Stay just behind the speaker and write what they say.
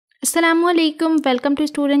अस्सलामुअलैकुम, welcome to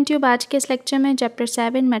student tube. आज के इस लेक्चर में चैप्टर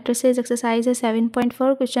 7 मैट्रिसेस एक्सरसाइज है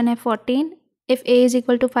 7.4, क्वेश्चन है 14। If a is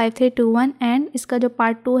equal to 5 3 2 1 and इसका जो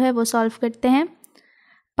पार्ट 2 है वो सॉल्व करते हैं।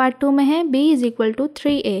 पार्ट 2 में है b is equal to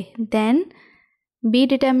 3a, then b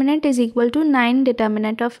determinant is equal to 9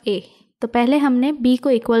 determinant of a। तो पहले हमने b को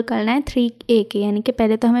इक्वल करना है 3a के, यानी कि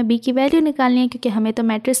पहले तो हमें b की वैल्यू निकालनी है क्योंकि हमें तो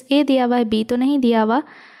मैट्रिक्स a दिया हुआ है, b तो नहीं दिया हुआ।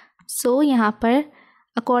 सो यहाँ पर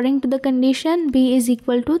according to the condition b is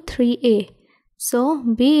equal to 3a, so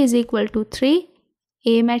b is equal to 3,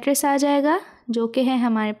 a matrix आ जाएगा जो कि है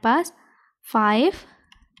हमारे पास 5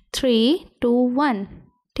 3 2 1,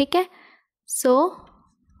 ठीक है। so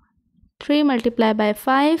 3 multiply by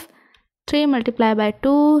 5, 3 multiply by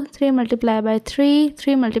 2, 3 multiply by 3,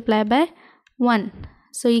 3 multiply by 1,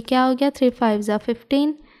 so ये क्या हो गया, 3 5 ज़ा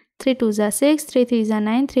 15, 3 2 ज़ा 6, 3 3 ज़ा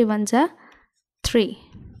 9, 3 1 ज़ा 3,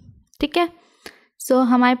 ठीक है। सो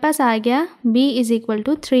हमारे पास आ गया b is equal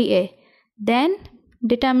to 3a, then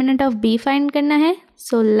determinant of b find करना है।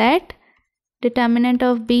 So let determinant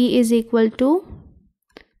of b is equal to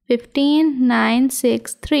 15 9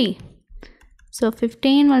 6 3, so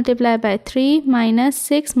 15 multiply by 3 minus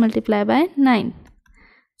 6 multiply by 9,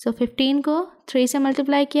 सो 15 को 3 से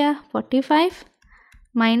मल्टीप्लाई किया 45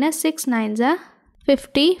 माइनस 6 9 ज़ा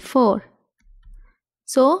 54,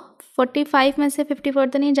 सो 45 में से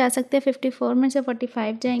 54 तो नहीं जा सकते, 54 में से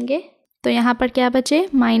 45 जाएंगे तो यहाँ पर क्या बचे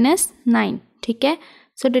 -9, ठीक है।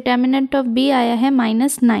 सो डिटर्मिनेंट ऑफ b आया है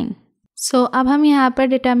 -9। सो अब हम यहाँ पर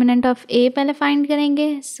डिटर्मिनेंट ऑफ a पहले फाइंड करेंगे।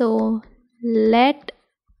 सो लेट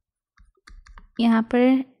यहाँ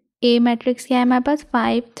पर a मैट्रिक्स क्या है हमारे पास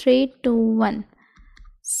 5 3 2 1,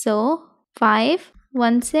 सो 5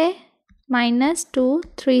 1 से -2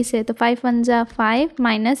 3 से, तो 5 1 ज़ा 5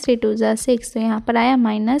 माइनस 3 2 ज़ा 6, तो यहाँ पर आया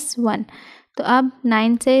 -1। तो अब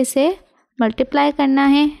 9 से इसे मल्टीप्लाई करना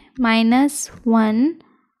है, -1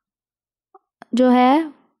 जो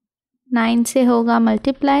है 9 से होगा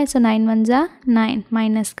मल्टीप्लाई, सो 9 1 ज़ा 9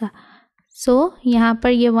 माइनस का, सो यहाँ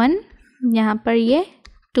पर ये 1 यहाँ पर ये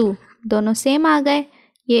 2, दोनों सेम आ गए,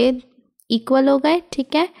 ये इक्वल हो गए,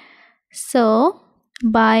 ठीक है। सो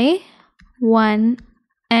bye 1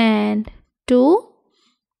 and 2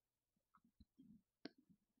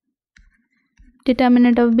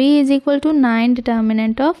 determinant of b is equal to 9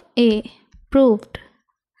 determinant of a, proved।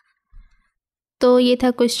 तो ये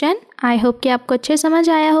था क्वेश्चन। आई होप कि आपको अच्छे समझ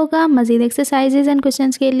आया होगा। मज़ीद एक्सरसाइजेज एंड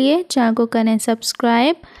क्वेश्चंस के लिए चैनल को करें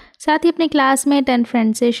सब्सक्राइब, साथ ही अपने क्लासमेट एंड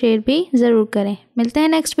फ्रेंड से शेयर भी ज़रूर करें। मिलते हैं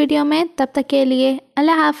नेक्स्ट वीडियो में, तब तक के लिए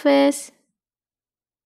अल्लाह हाफ़िज़।